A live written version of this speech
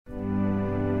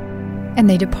And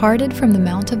they departed from the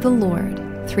mount of the Lord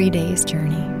 3 days'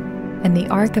 journey. And the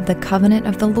ark of the covenant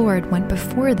of the Lord went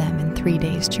before them in 3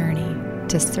 days' journey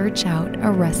to search out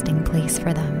a resting place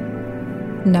for them.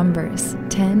 Numbers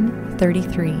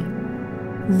 10:33.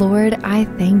 Lord, I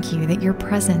thank you that your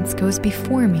presence goes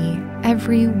before me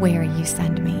everywhere you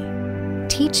send me.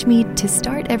 Teach me to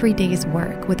start every day's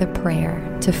work with a prayer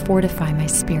to fortify my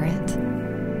spirit.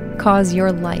 Cause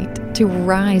your light to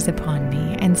rise upon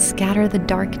me and scatter the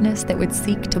darkness that would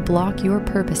seek to block your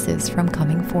purposes from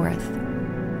coming forth.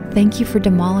 Thank you for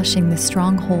demolishing the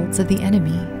strongholds of the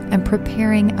enemy and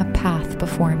preparing a path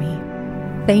before me.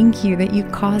 Thank you that you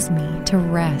cause me to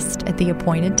rest at the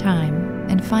appointed time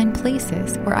and find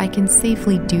places where I can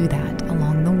safely do that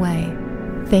along the way.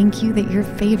 Thank you that your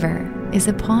favor is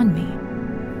upon me,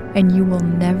 and you will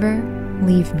never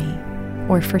leave me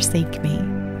or forsake me.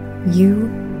 You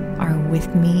are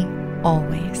with me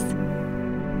always.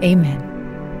 Amen.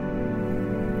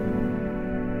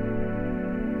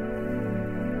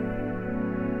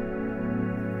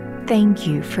 Thank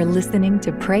you for listening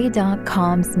to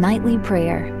Pray.com's Nightly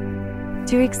Prayer.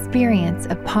 To experience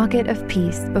a pocket of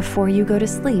peace before you go to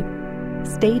sleep,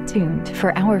 stay tuned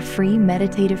for our free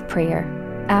meditative prayer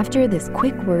after this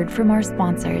quick word from our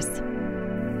sponsors.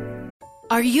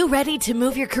 Are you ready to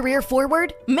move your career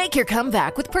forward? Make your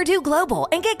comeback with Purdue Global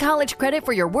and get college credit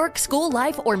for your work, school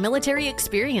life, or military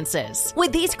experiences.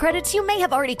 With these credits, you may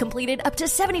have already completed up to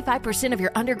 75% of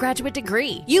your undergraduate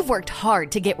degree. You've worked hard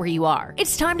to get where you are.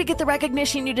 It's time to get the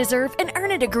recognition you deserve and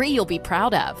earn a degree you'll be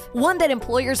proud of, one that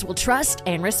employers will trust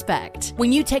and respect.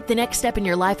 When you take the next step in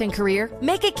your life and career,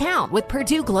 make it count with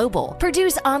Purdue Global,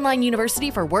 Purdue's online university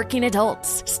for working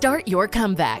adults. Start your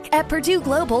comeback at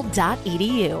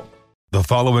purdueglobal.edu. The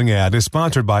following ad is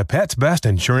sponsored by Pets Best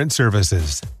Insurance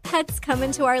Services. Pets come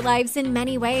into our lives in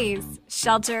many ways: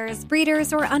 shelters,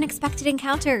 breeders, or unexpected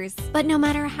encounters. But no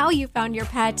matter how you found your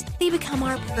pet, they become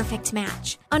our perfect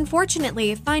match.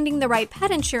 Unfortunately, finding the right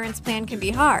pet insurance plan can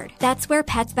be hard. That's where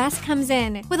Pets Best comes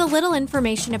in. With a little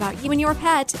information about you and your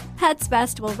pet, Pets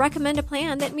Best will recommend a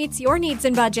plan that meets your needs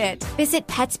and budget. Visit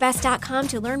PetsBest.com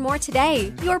to learn more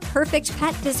today. Your perfect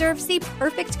pet deserves the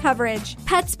perfect coverage.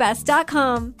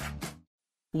 PetsBest.com.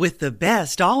 With the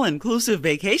best all-inclusive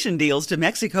vacation deals to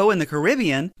Mexico and the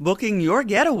Caribbean, booking your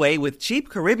getaway with Cheap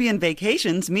Caribbean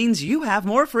Vacations means you have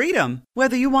more freedom.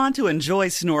 Whether you want to enjoy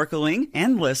snorkeling,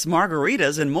 endless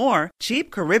margaritas, and more,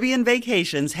 Cheap Caribbean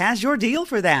Vacations has your deal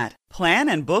for that. Plan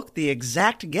and book the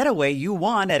exact getaway you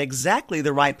want at exactly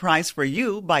the right price for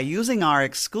you by using our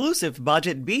exclusive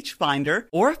budget beach finder,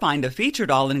 or find a featured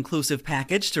all-inclusive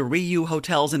package to Riu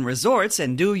Hotels and Resorts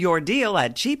and do your deal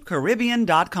at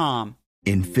cheapcaribbean.com.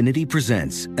 Infiniti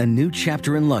presents a new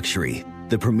chapter in luxury,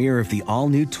 the premiere of the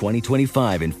all-new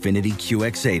 2025 Infiniti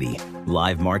QX80,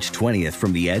 live March 20th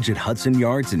from the Edge at Hudson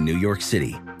Yards in New York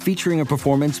City, featuring a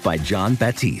performance by John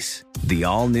Batiste. The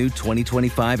all-new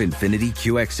 2025 Infiniti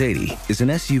QX80 is an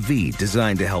SUV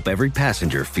designed to help every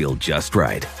passenger feel just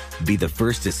right. Be the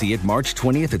first to see it March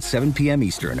 20th at 7 p.m.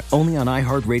 Eastern, only on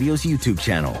iHeartRadio's YouTube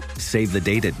channel. Save the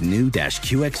date at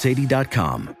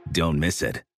new-QX80.com. Don't miss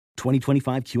it.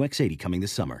 2025 QX80 coming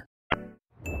this summer.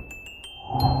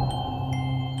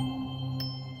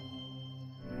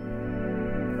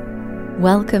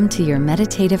 Welcome to your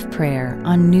meditative prayer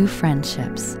on new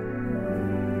friendships.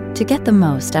 To get the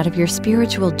most out of your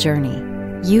spiritual journey,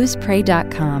 use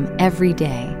Pray.com every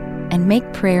day and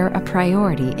make prayer a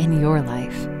priority in your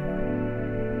life.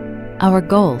 Our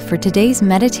goal for today's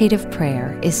meditative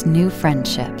prayer is new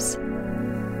friendships.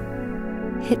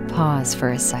 Hit pause for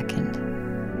a second.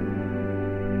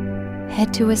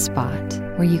 Head to a spot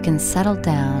where you can settle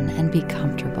down and be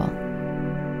comfortable.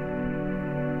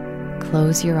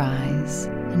 Close your eyes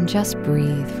and just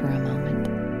breathe for a moment.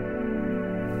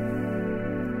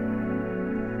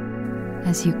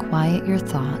 As you quiet your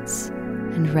thoughts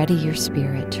and ready your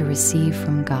spirit to receive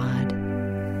from God,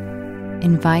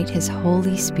 invite His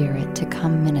Holy Spirit to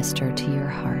come minister to your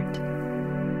heart.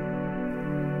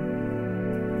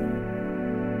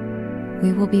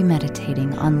 We will be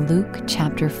meditating on Luke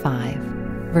chapter 5,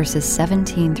 verses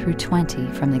 17 through 20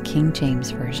 from the King James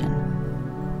Version.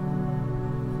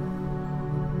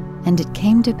 And it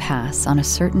came to pass on a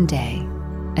certain day,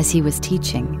 as he was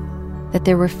teaching, that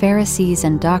there were Pharisees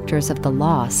and doctors of the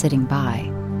law sitting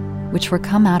by, which were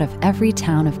come out of every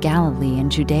town of Galilee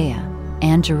and Judea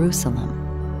and Jerusalem.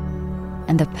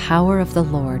 And the power of the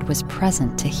Lord was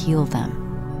present to heal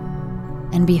them.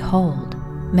 And behold,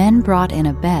 men brought in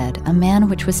a bed a man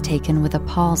which was taken with a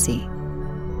palsy,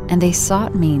 and they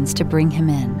sought means to bring him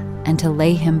in, and to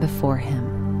lay him before him.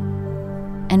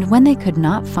 And when they could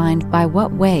not find by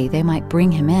what way they might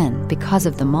bring him in because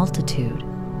of the multitude,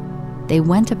 they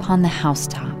went upon the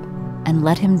housetop and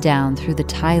let him down through the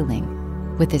tiling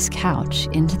with his couch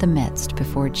into the midst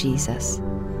before Jesus.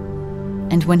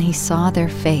 And when he saw their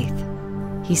faith,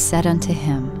 he said unto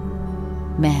him,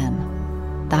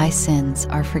 Man, thy sins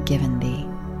are forgiven thee.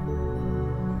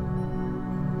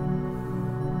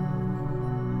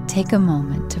 Take a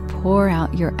moment to pour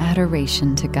out your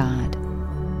adoration to God.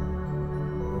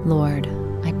 Lord,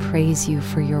 I praise you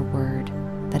for your word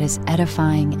that is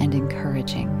edifying and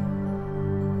encouraging.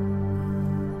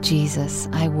 Jesus,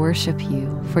 I worship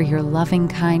you for your loving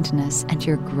kindness and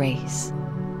your grace.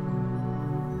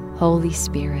 Holy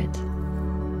Spirit,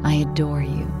 I adore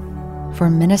you for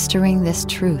ministering this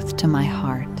truth to my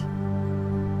heart.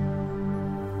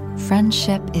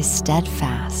 Friendship is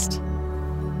steadfast.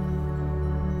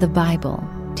 The Bible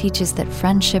teaches that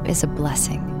friendship is a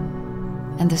blessing,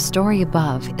 and the story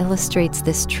above illustrates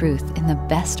this truth in the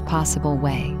best possible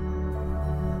way.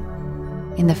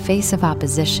 In the face of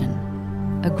opposition,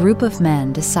 a group of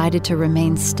men decided to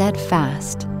remain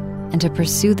steadfast and to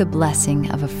pursue the blessing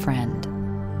of a friend.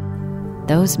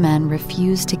 Those men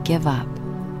refused to give up.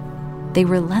 They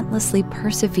relentlessly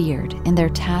persevered in their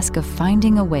task of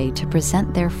finding a way to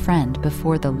present their friend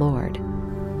before the Lord.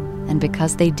 And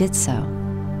because they did so,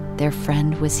 their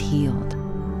friend was healed.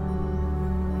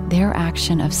 Their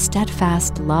action of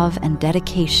steadfast love and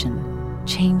dedication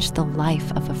changed the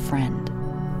life of a friend.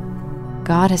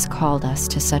 God has called us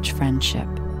to such friendship.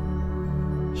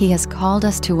 He has called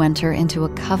us to enter into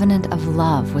a covenant of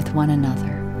love with one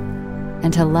another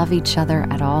and to love each other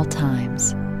at all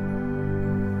times.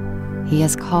 He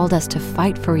has called us to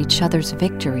fight for each other's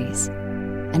victories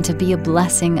and to be a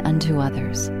blessing unto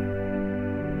others.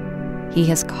 He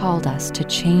has called us to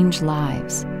change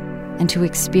lives and to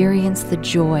experience the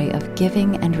joy of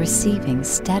giving and receiving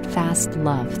steadfast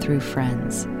love through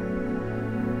friends.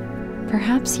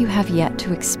 Perhaps you have yet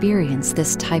to experience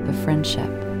this type of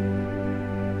friendship.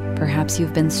 Perhaps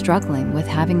you've been struggling with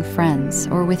having friends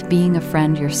or with being a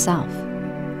friend yourself.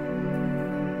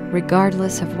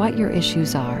 Regardless of what your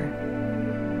issues are,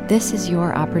 this is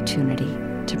your opportunity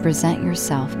to present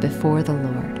yourself before the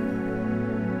Lord.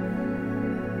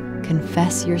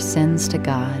 Confess your sins to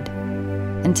God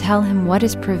and tell Him what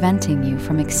is preventing you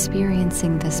from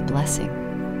experiencing this blessing.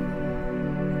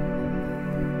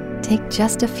 Take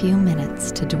just a few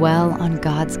minutes to dwell on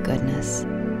God's goodness.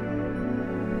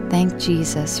 Thank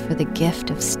Jesus for the gift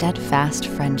of steadfast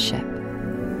friendship.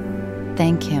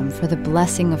 Thank Him for the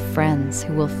blessing of friends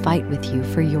who will fight with you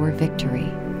for your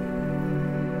victory.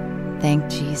 Thank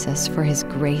Jesus for His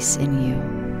grace in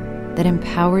you that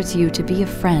empowers you to be a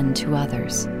friend to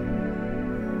others.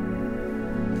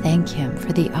 Thank Him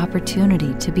for the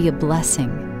opportunity to be a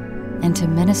blessing and to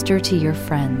minister to your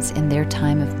friends in their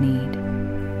time of need.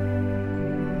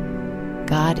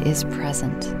 God is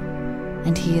present,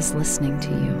 and He is listening to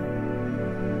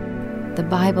you. The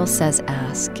Bible says,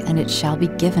 "Ask, and it shall be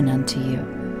given unto you."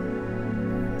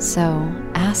 So,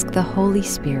 ask the Holy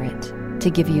Spirit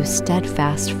to give you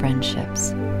steadfast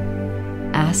friendships.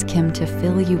 Ask Him to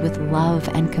fill you with love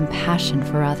and compassion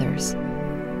for others.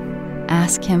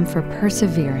 Ask Him for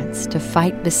perseverance to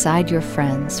fight beside your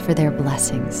friends for their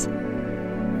blessings.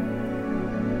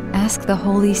 Ask the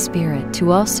Holy Spirit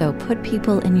to also put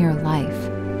people in your life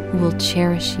who will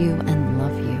cherish you and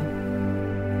love you.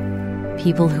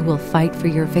 People who will fight for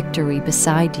your victory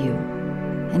beside you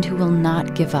and who will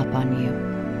not give up on you.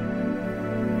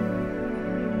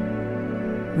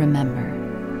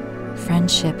 Remember,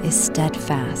 friendship is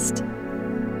steadfast.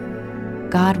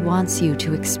 God wants you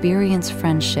to experience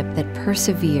friendship that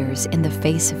perseveres in the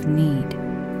face of need.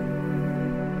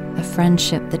 A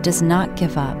friendship that does not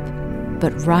give up,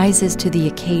 but rises to the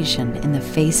occasion in the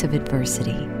face of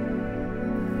adversity.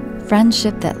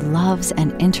 Friendship that loves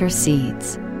and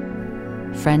intercedes.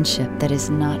 Friendship that is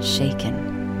not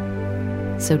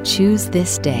shaken. So choose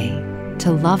this day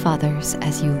to love others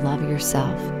as you love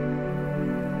yourself.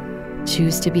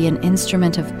 Choose to be an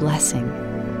instrument of blessing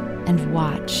and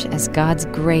watch as God's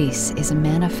grace is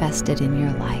manifested in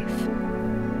your life.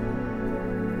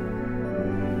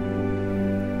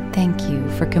 Thank you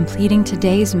for completing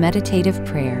today's meditative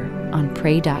prayer on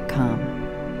pray.com.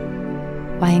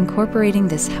 By incorporating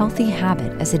this healthy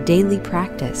habit as a daily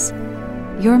practice,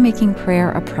 you're making prayer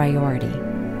a priority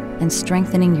and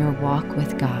strengthening your walk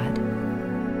with God.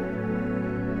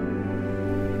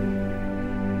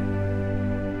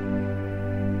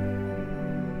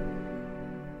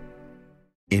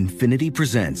 Infinity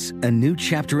presents a new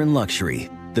chapter in luxury,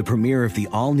 the premiere of the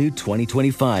all-new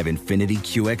 2025 Infiniti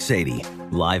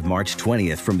QX80, live March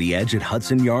 20th from the Edge at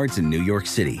Hudson Yards in New York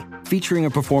City, featuring a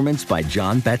performance by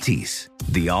John Batiste.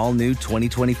 The all-new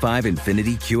 2025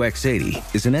 Infiniti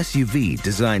QX80 is an SUV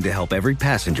designed to help every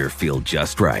passenger feel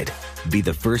just right. Be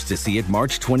the first to see it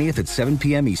March 20th at 7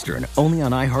 p.m. Eastern, only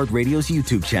on iHeartRadio's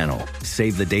YouTube channel.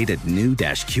 Save the date at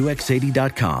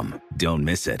new-QX80.com. Don't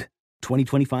miss it.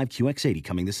 2025 QX80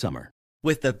 coming this summer.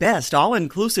 With the best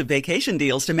all-inclusive vacation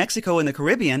deals to Mexico and the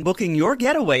Caribbean, booking your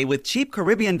getaway with Cheap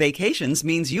Caribbean Vacations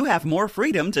means you have more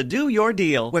freedom to do your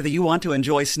deal. Whether you want to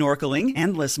enjoy snorkeling,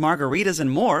 endless margaritas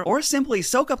and more, or simply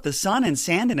soak up the sun and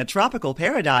sand in a tropical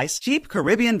paradise, Cheap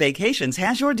Caribbean Vacations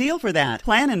has your deal for that.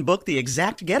 Plan and book the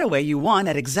exact getaway you want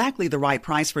at exactly the right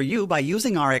price for you by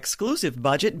using our exclusive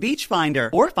budget beach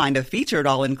finder. Or find a featured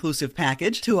all-inclusive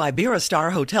package to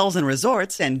Iberostar Hotels and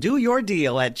Resorts and do your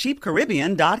deal at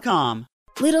cheapcaribbean.com.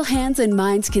 Little hands and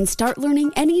minds can start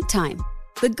learning anytime.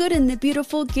 The Good and the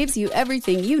Beautiful gives you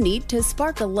everything you need to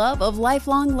spark a love of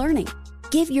lifelong learning.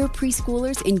 Give your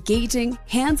preschoolers engaging,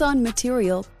 hands-on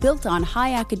material built on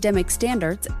high academic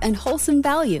standards and wholesome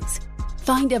values.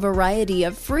 Find a variety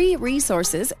of free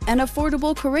resources and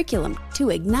affordable curriculum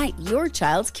to ignite your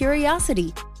child's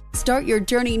curiosity. Start your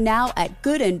journey now at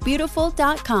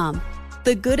goodandbeautiful.com.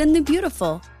 The Good and the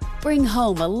Beautiful. Bring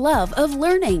home a love of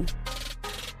learning.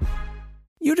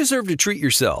 You deserve to treat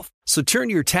yourself, so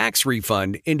turn your tax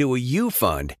refund into a U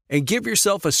fund and give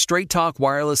yourself a Straight Talk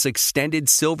Wireless Extended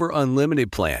Silver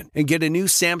Unlimited plan and get a new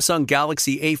Samsung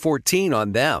Galaxy A14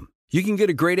 on them. You can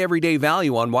get a great everyday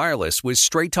value on wireless with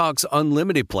Straight Talk's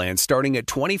Unlimited plan starting at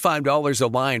 $25 a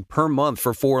line per month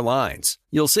for 4 lines.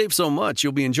 You'll save so much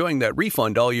you'll be enjoying that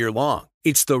refund all year long.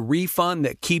 It's the refund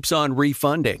that keeps on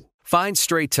refunding. Find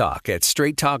Straight Talk at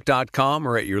straighttalk.com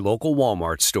or at your local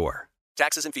Walmart store.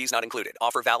 Taxes and fees not included.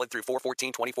 Offer valid through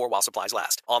 4/14/24 while supplies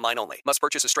last. Online only. Must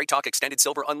purchase a Straight Talk Extended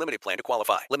Silver Unlimited plan to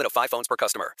qualify. Limit of 5 phones per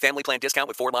customer. Family plan discount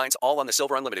with 4 lines, all on the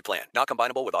Silver Unlimited plan. Not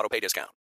combinable with auto pay discount.